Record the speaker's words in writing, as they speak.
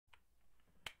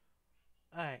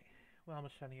Alright, well, I'm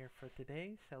done here for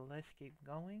today, so let's keep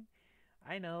going.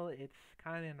 I know it's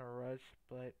kind of in a rush,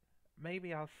 but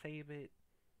maybe I'll save it.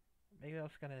 Maybe I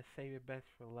was gonna save it best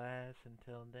for last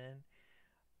until then.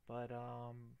 But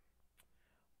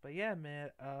but yeah, man.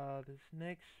 This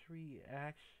next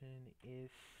reaction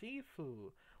is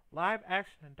Sifu live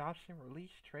action adoption release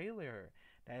trailer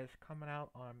that is coming out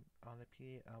on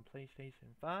the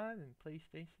PlayStation 5 and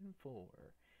PlayStation 4.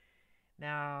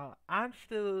 Now, I'm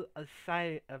still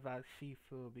excited about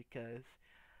Sifu because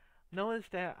notice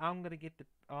that I'm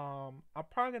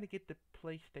probably gonna get the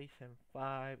PlayStation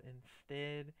 5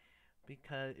 instead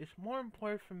because it's more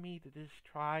important for me to just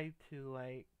try to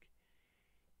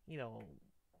you know,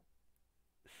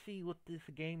 see what this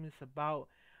game is about.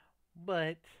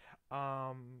 But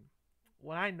um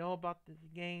what I know about this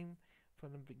game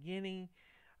from the beginning,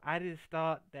 I just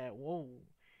thought that whoa,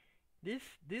 this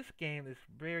game is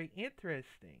very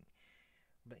interesting.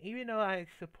 But even though I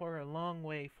support a long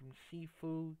way from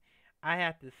seafood, I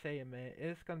have to say, man,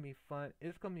 it's gonna be fun.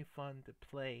 It's gonna be fun to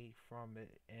play from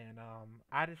it, and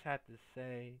I just have to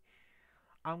say,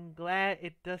 I'm glad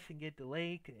it doesn't get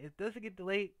delayed. It doesn't get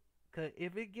delayed, cause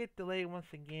if it get delayed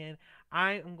once again,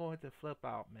 I am going to flip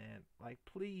out, man. Like,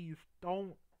 please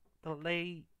don't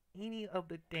delay any of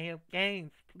the damn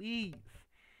games, please.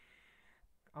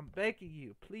 I'm begging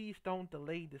you, please don't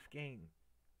delay this game.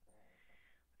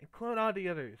 Include all the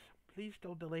others. Please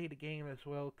don't delay the game as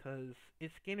well, cause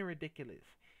it's getting ridiculous.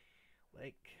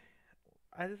 Like,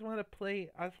 I just want to play.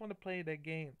 I just want to play that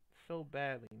game so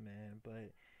badly, man.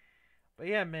 But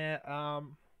yeah, man.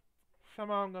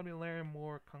 Somehow I'm gonna be learning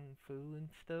more kung fu and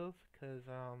stuff, cause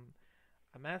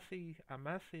I'm actually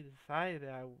decided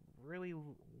that I really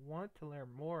want to learn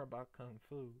more about kung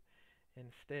fu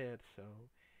instead. So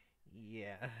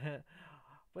yeah.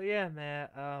 But yeah, man.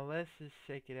 Let's just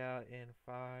check it out in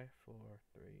five, four,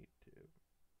 three, two.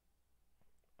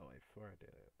 Oh wait, before I do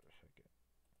it, a second.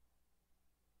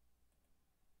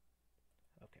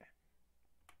 Okay.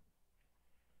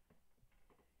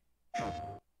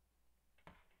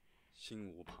 心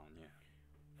无旁念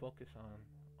，Focus on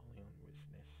only on what's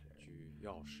necessary. 举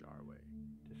钥匙而为。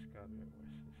Discover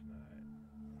what's not.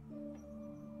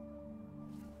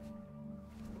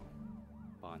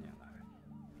 8年来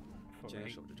，For 坚 eight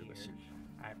守着这个 years, 信条。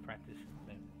I practiced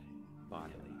limited. 8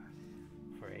年来，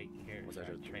 For 8 years, 我在 I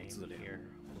这独 trained 自练。 here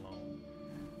alone.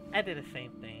 I did the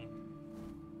same thing.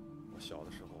 我小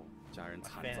的时候，家人 My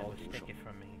惨 family 遭 was 毒手， taken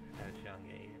from me at young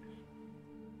age.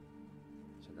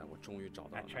 现在我终于找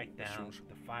到 I 了那 tracked 五个 down 凶手。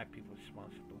 the 5 people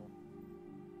responsible.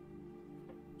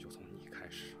 就从你开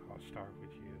始， I'll start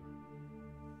with you.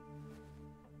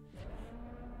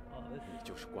 Oh, this 你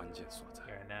就是关键所在。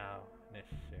 are now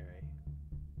necessary.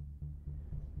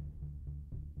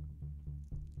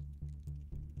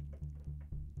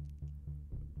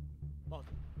 哦，他妈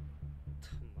的！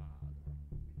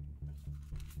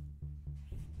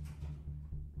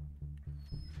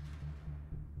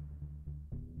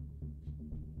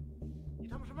你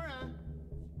他妈什么人？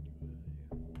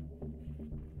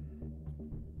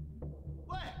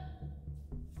喂！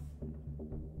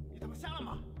你他妈瞎了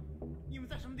吗？你们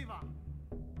在什么地方？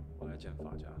我来见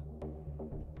法家。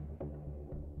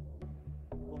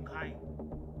滚开！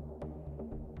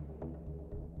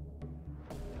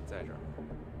他在这儿。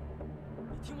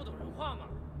 你听不懂人话吗？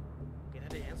给他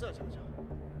点颜色瞧瞧，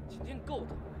今天够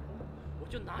他，我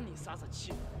就拿你撒撒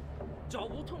气，找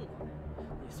不痛快，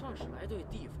你算是来对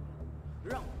地方了，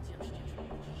让我见识见识你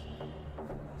是谁。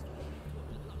做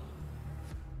人了。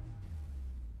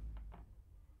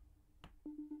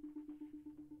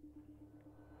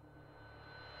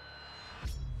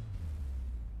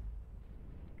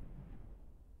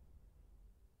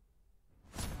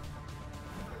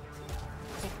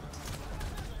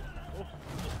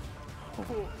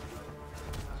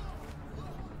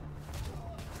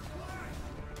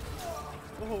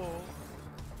Oh.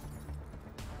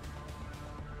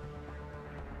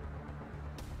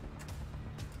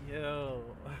 Yo.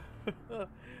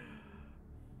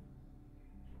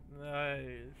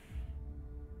 Nice.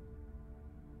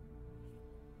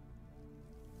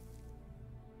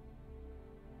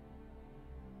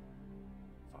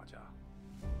 法家，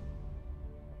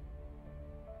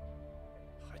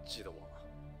还记得我吗？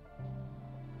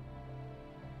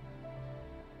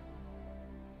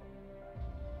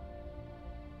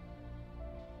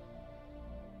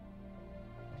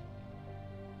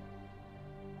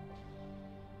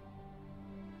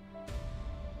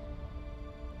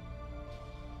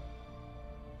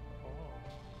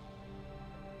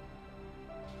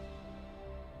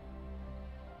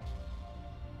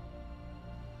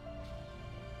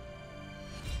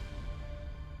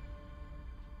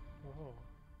 Oh. Oh.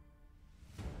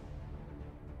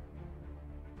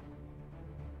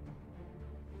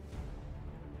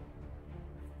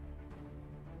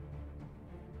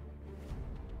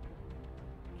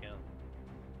 Kill.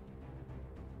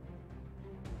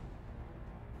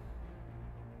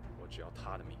 我只要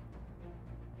他的命，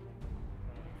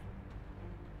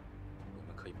你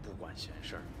们可以不管闲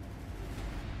事儿。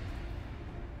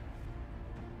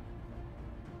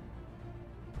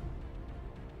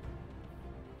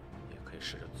也可以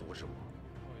试着阻止我。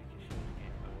 Or you can shoot the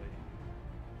game away.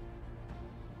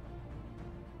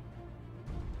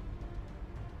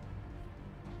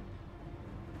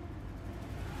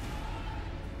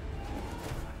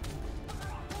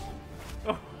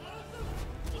 Oh.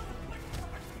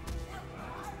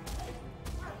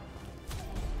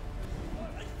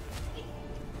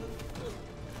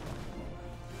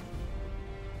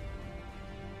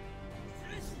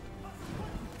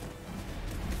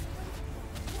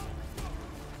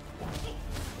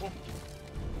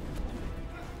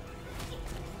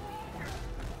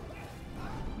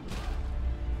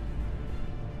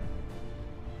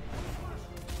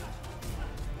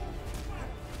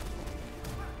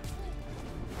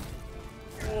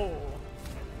 Oh.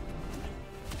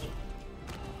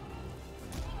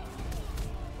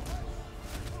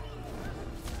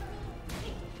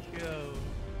 Yo.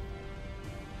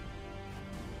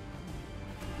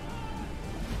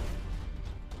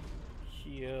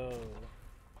 Yo.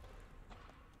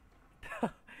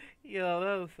 Yo,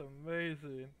 that was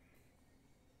amazing.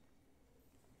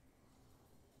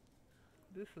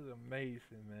 This is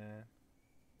amazing, man.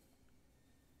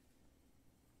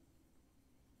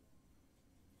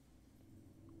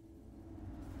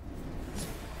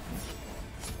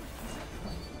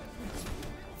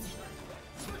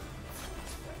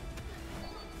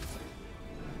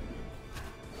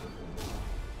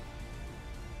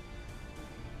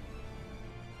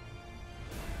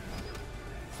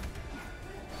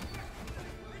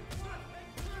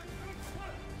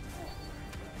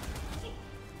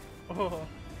 Oh.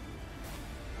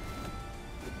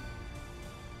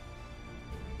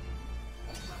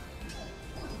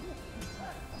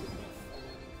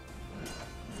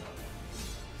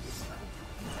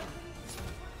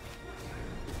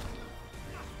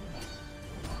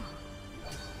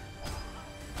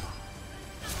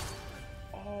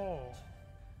 Oh.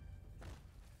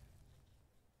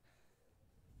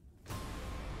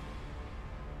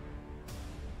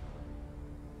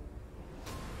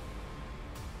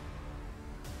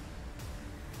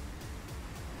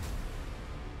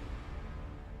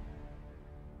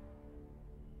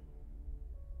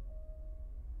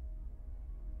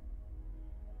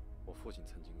 “我父亲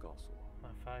曾经告诉我，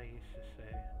 My father used to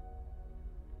say,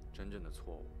 真正的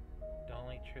错误 the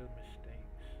only true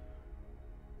mistakes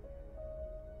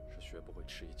是学不会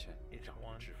吃一堑 is 长一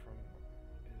one 智。 from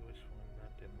it was one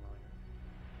that didn't learn.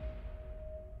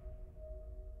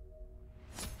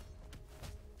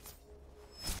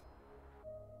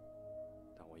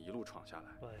 但我一路闯下来，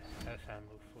 But as I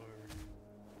move forward,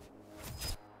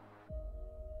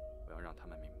 我要让他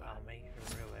们明白， I'll make her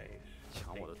realize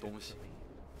抢 they 我的 took 东西 from me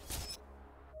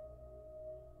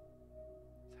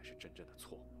才是真正的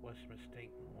错误。 was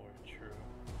mistake or true.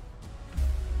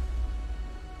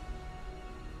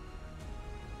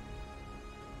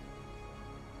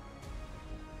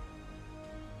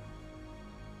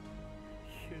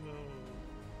 Yo.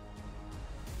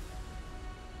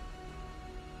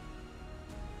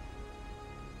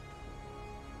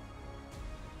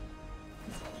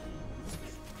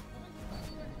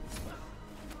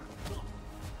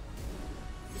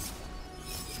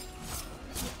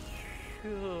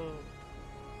 Yo.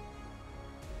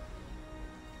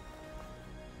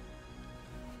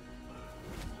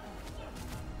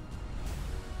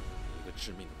 一个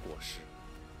致命的过失，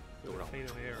都让我 Fatal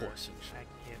重 error. 获新生， I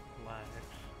can't lie.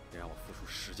 也让我付出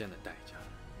时间的代价。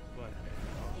 But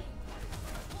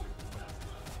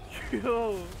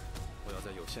yo. 我要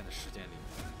在有限的时间里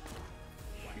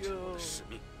完成我的使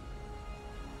命。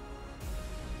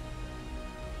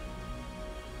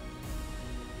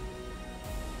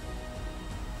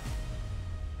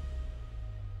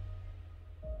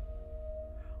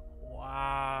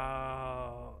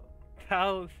 Wow, that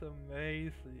was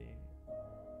amazing.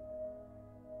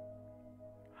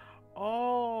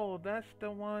 Oh, that's the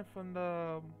one from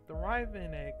the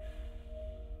Riven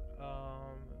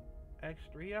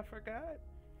X3. I forgot.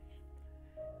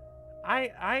 I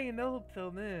didn't know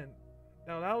till then.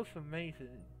 No, that was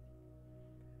amazing.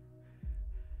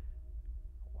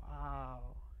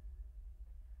 Wow.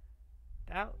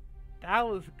 That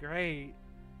was great.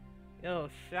 Yo,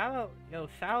 shout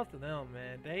out to them,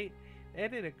 man. They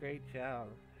did a great job.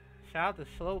 shout out to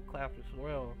Slow Clap as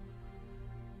well.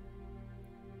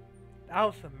 That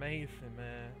was amazing,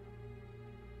 man.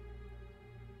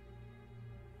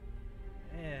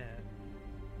 Man.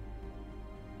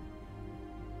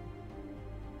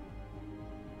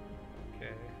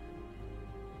 Okay.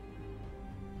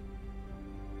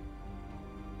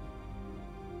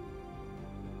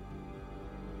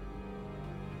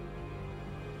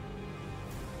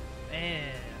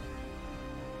 Man.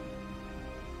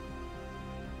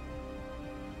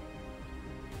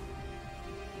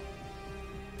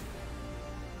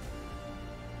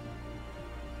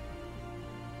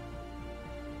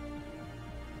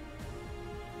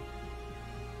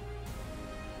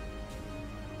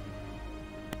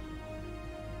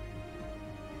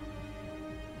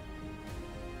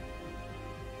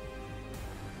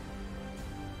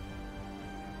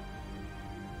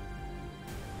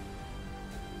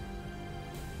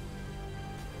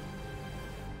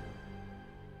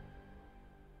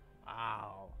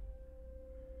 Wow.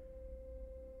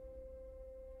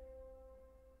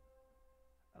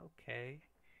 Okay.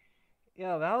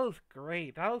 Yo, that was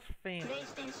great. That was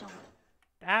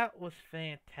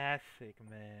fantastic,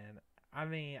 man. I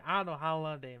mean, I don't know how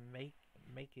long they make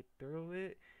it through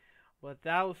it, but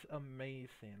that was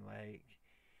amazing. Like,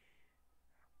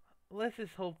 let's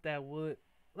just hope that would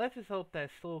let's just hope that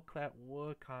Soul Clap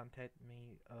would contact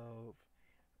me of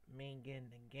me getting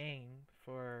the game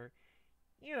for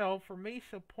for me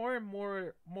supporting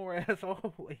more as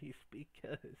always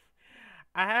because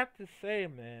I have to say,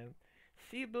 man,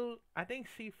 Sifu, I think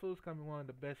Sifu's gonna be one of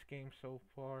the best games so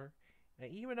far.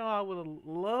 And even though I would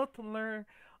love to learn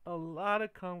a lot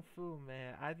of Kung Fu,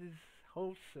 man, I just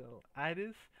hope so. I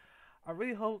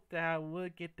really hope that I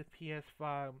would get the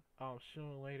PS5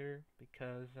 sooner or later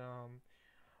because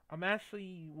I'm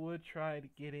actually would try to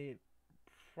get it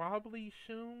probably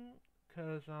soon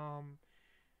because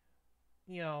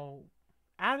you know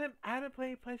I haven't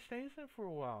played PlayStation for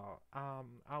a while.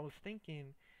 I was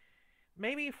thinking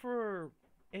maybe for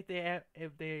if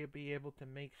they be able to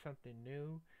make something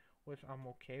new, which I'm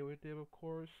okay with it, of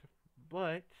course.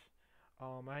 But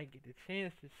I didn't get the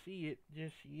chance to see it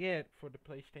just yet for the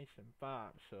PlayStation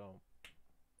 5. So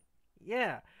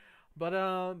yeah, but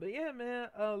yeah, man.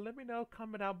 Let me know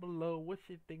comment down below what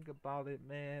you think about it,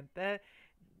 man. That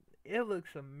it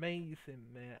looks amazing,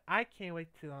 man. I can't wait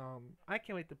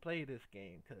to play this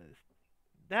game because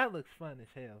that looks fun as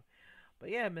hell. But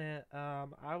yeah, man.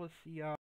 I will see y'all.